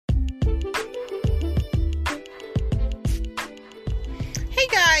Hey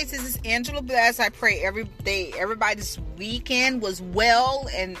guys, this is Angela Bless. I pray everybody's weekend was well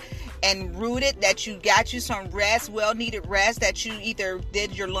and rooted, that you got you some rest, well needed rest, that you either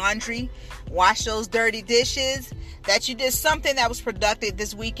did your laundry, washed those dirty dishes, that you did something that was productive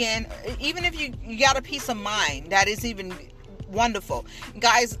this weekend. Even if you got a peace of mind, that is even wonderful.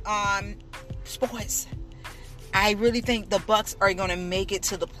 Guys, sports. I really think the Bucks are going to make it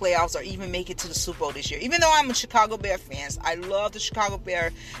to the playoffs or even make it to the Super Bowl this year. Even though I'm a Chicago Bear fan, I love the Chicago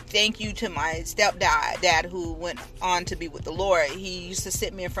Bear. Thank you to my stepdad who went on to be with the Lord. He used to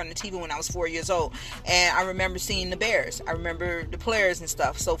sit me in front of the TV when I was 4 years old. And I remember seeing the Bears. I remember the players and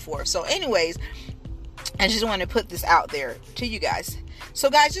stuff, so forth. So anyways, I just want to put this out there to you guys.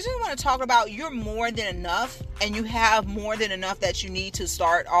 So guys, just want to talk about you're more than enough, and you have more than enough that you need to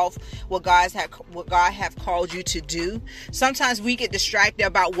start off what God have called you to do. Sometimes we get distracted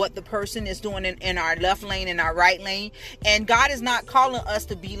about what the person is doing in our left lane and our right lane, and God is not calling us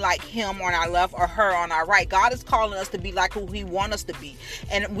to be like him on our left or her on our right. God is calling us to be like who he wants us to be.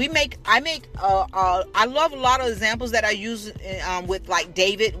 And I love a lot of examples that I use with like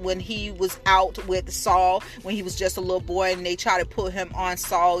David when he was out with Saul when he was just a little boy, and they tried to put him on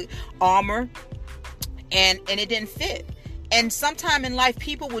Saul's armor, and it didn't fit. And sometime in life,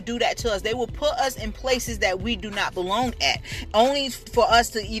 people will do that to us. They will put us in places that we do not belong at, only for us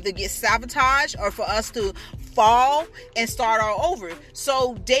to either get sabotaged or for us to fall and start all over.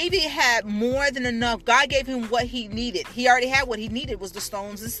 So David had more than enough. God gave him what he needed. He already had what he needed, was the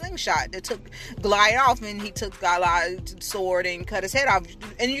stones and slingshot that took Goliath off, and he took Goliath's sword and cut his head off.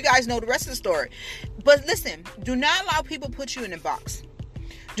 And you guys know the rest of the story. But listen, do not allow people to put you in a box.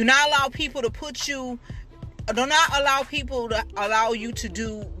 Do not allow people to allow you to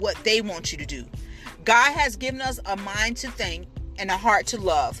do what they want you to do. God has given us a mind to think and a heart to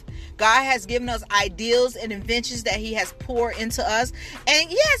love. God has given us ideals and inventions that he has poured into us.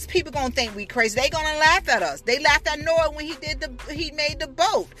 And yes, people gonna think we crazy. They gonna laugh at us. They laughed at Noah when he made the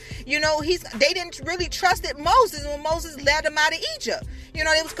boat. You know, they didn't really trust Moses when Moses led them out of Egypt. You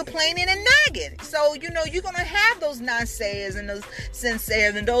know, they was complaining and nagging. So, you know, you're gonna have those naysayers and those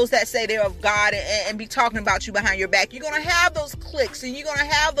sincere and those that say they're of God and be talking about you behind your back. You're gonna have those cliques, and you're gonna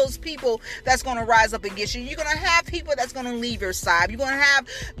have those people that's gonna rise up against you. You're gonna have people that's gonna leave your side. You're gonna have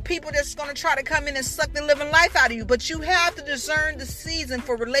people that's going to try to come in and suck the living life out of you. But you have to discern the season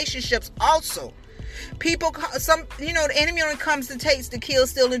for relationships also. The enemy only comes to take, to kill,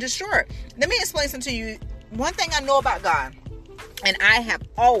 steal, and destroy. Let me explain something to you. One thing I know about God, and I have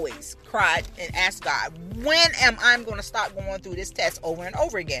always cried and asked God, when am I going to stop going through this test over and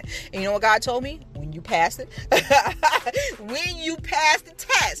over again? And you know what God told me? When you pass it. When you pass the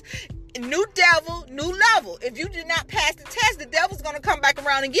test. New devil, new level. If you did not pass the test, the devil's going to come back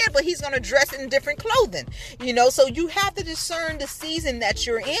around again, but he's going to dress in different clothing. You know, so you have to discern the season that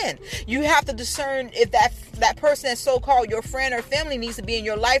you're in. You have to discern if that person that's so-called your friend or family needs to be in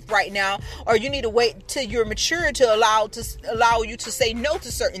your life right now, or you need to wait till you're mature to allow you to say no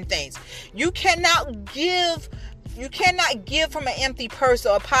to certain things. You cannot give from an empty purse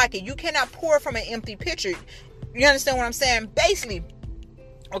or a pocket. You cannot pour from an empty pitcher. You understand what I'm saying? Basically,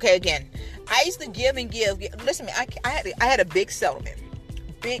 okay, again, I used to give and give. Listen, I had a big settlement,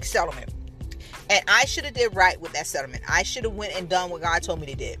 and I should have did right with that settlement. I should have went and done what God told me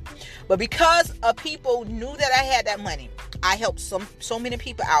to do. But because of people knew that I had that money, I helped so many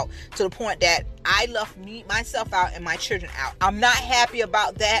people out to the point that I left myself out and my children out. I'm not happy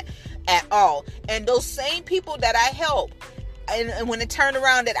about that at all. And those same people that I helped, and when it turned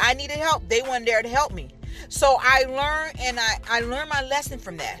around that I needed help, they weren't there to help me. So I learned, and I learned my lesson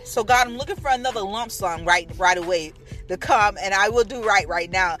from that. So God, I'm looking for another lump sum right away to come, and I will do right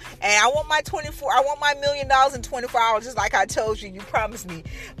now. And I want my $1 million in 24 hours, just like I told you. You promised me.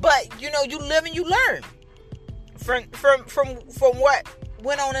 But you know, you live and you learn from what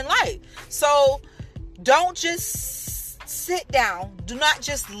went on in life. So don't just sit down. Do not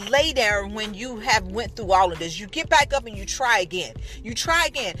just lay there when you have went through all of this. You get back up and you try again.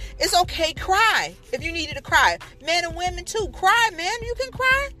 It's okay. Cry if you needed to cry. Men and women too. Cry, man. You can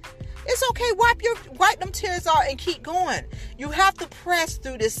cry. It's okay. Wipe them tears out and keep going. You have to press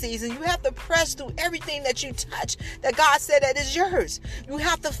through this season. You have to press through everything that you touch that God said that is yours. You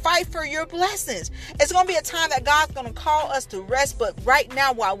have to fight for your blessings. It's going to be a time that God's going to call us to rest. But right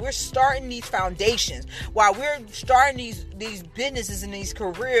now, while we're starting these foundations, while we're starting these businesses and these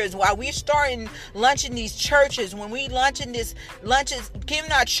careers, while we're starting launching these churches, when we launching this lunches,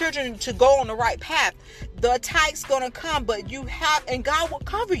 giving our children to go on the right path, the attack's going to come, but and God will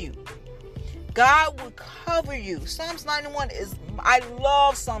cover you. God will cover you. Psalms 91 I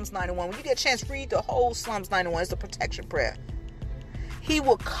love Psalms 91. When you get a chance, read the whole Psalms 91. It's a protection prayer. He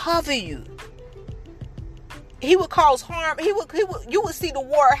will cover you. He would cause harm. You would see the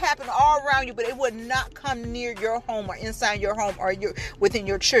war happen all around you, but it would not come near your home or inside your home or within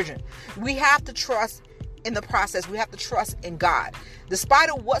your children. We have to trust in the process. We have to trust in God.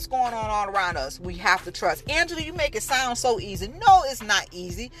 Despite of what's going on all around us, we have to trust. Angela, you make it sound so easy. No, it's not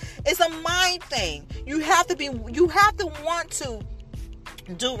easy. It's a mind thing. You have to want to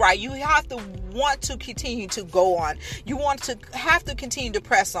do right. You have to want to continue to go on. You have to continue to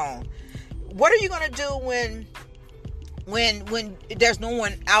press on. What are you going to do when there's no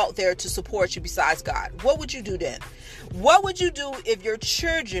one out there to support you besides God? What would you do then? What would you do if your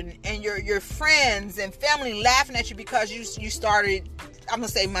children and your friends and family laughing at you because you started, I'm going to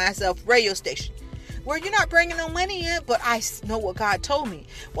say myself, radio station where you're not bringing no money in, but I know what God told me?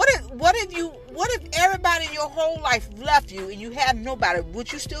 What if everybody in your whole life left you and you have nobody?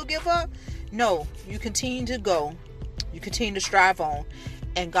 Would you still give up? No, you continue to go. You continue to strive on.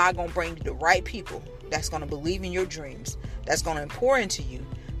 And God gonna bring you the right people that's gonna believe in your dreams, that's gonna pour into you,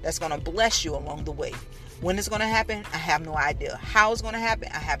 that's gonna bless you along the way. When it's gonna happen, I have no idea. How it's gonna happen,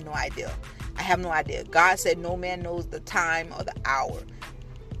 I have no idea. God said no man knows the time or the hour.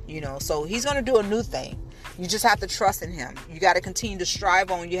 So He's gonna do a new thing. You just have to trust in Him. You got to continue to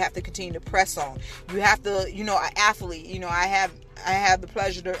strive on. You have to continue to press on. You have to, an athlete. I have the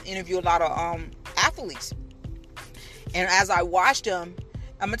pleasure to interview a lot of athletes, and as I watch them,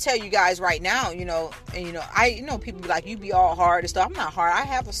 I'm gonna tell you guys right now, people be like, you be all hard and stuff. I'm not hard. I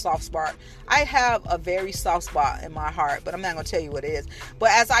have a soft spot. I have a very soft spot in my heart, but I'm not gonna tell you what it is.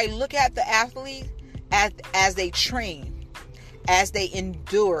 But as I look at the athlete, as they train, as they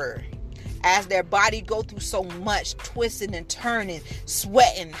endure, as their body go through so much twisting and turning,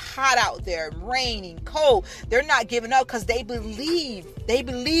 sweating, hot out there, raining, cold, they're not giving up because they believe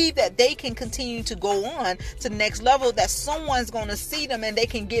that they can continue to go on to the next level, that someone's going to see them and they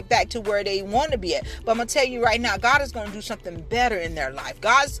can get back to where they want to be at. But I'm going to tell you right now, God is going to do something better in their life.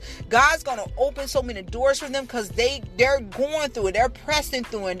 God's going to open so many doors for them because they're going through it. They're pressing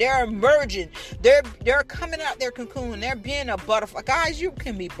through it. They're emerging. They're coming out their cocoon. They're being a butterfly. Guys, you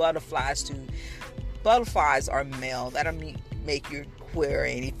can be butterflies too. Butterflies are male. That don't make you queer or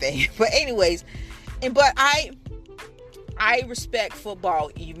anything. But anyways, but I respect football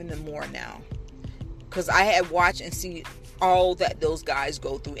even more now because I have watched and see all that those guys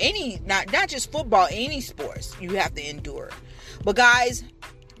go through. Not just football, any sports you have to endure. But guys,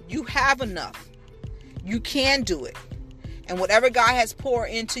 you have enough. You can do it. And whatever God has poured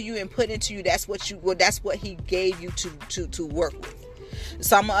into you and put into you, that's what He gave you to work with.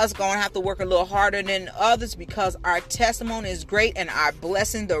 Some of us going to have to work a little harder than others because our testimony is great and our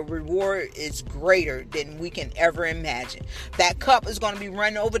blessing, the reward is greater than we can ever imagine. That cup is going to be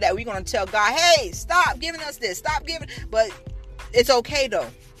running over that we're going to tell God, hey, stop giving us this, stop giving. But it's okay though.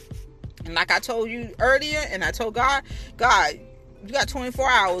 And like I told you earlier, and I told God, you got 24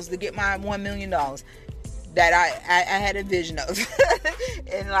 hours to get my $1 million. That I had a vision of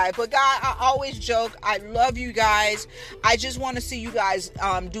in life. But God, I always joke, I love you guys. I just want to see you guys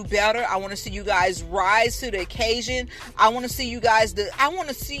do better. I want to see you guys rise to the occasion. I want to see you guys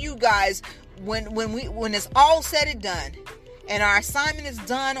when it's all said and done and our assignment is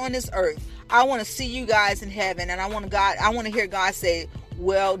done on this earth. I want to see you guys in heaven, and I want to hear God say,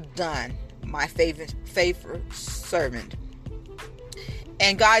 well done, my favorite servant.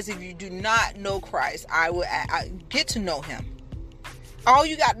 And guys, if you do not know Christ, I get to know Him. All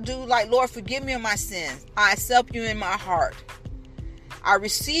you got to do, like, Lord, forgive me of my sins. I accept you in my heart. I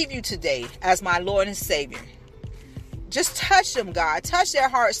receive you today as my Lord and Savior. Just touch them, God. Touch their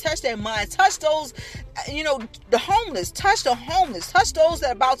hearts. Touch their minds. Touch those, the homeless. Touch the homeless. Touch those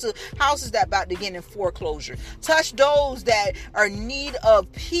houses that about to get in foreclosure. Touch those that are in need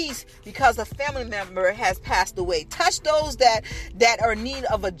of peace because a family member has passed away. Touch those that are in need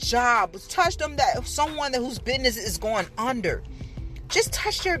of a job. Touch them whose business is going under. Just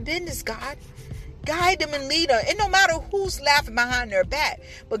touch their business, God. Guide them and lead them. And no matter who's laughing behind their back.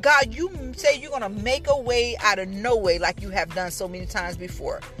 But God, you say you're going to make a way out of no way like you have done so many times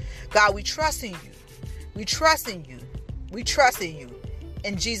before. God, we trust in you. We trust in you. We trust in you.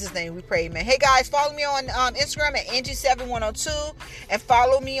 In Jesus' name we pray, amen. Hey guys, follow me on Instagram at Angie7102 and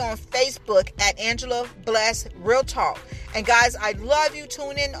follow me on Facebook at Angela Bless Real Talk. And guys, I love you.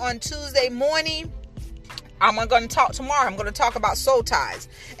 Tune in on Tuesday morning. I'm going to talk tomorrow. I'm going to talk about soul ties,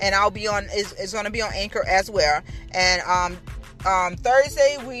 and I'll be on. It's going to be on Anchor as well. And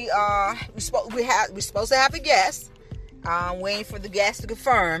Thursday we're supposed to have a guest. Waiting for the guest to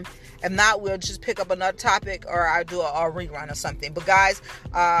confirm. If not, we'll just pick up another topic, or I'll do a rerun or something. But guys,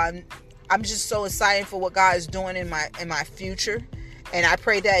 I'm just so excited for what God is doing in my future. And I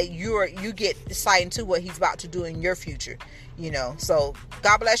pray that you get insight into what he's about to do in your future. So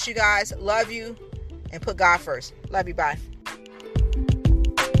God bless you guys. Love you. And put God first. Love you. Bye.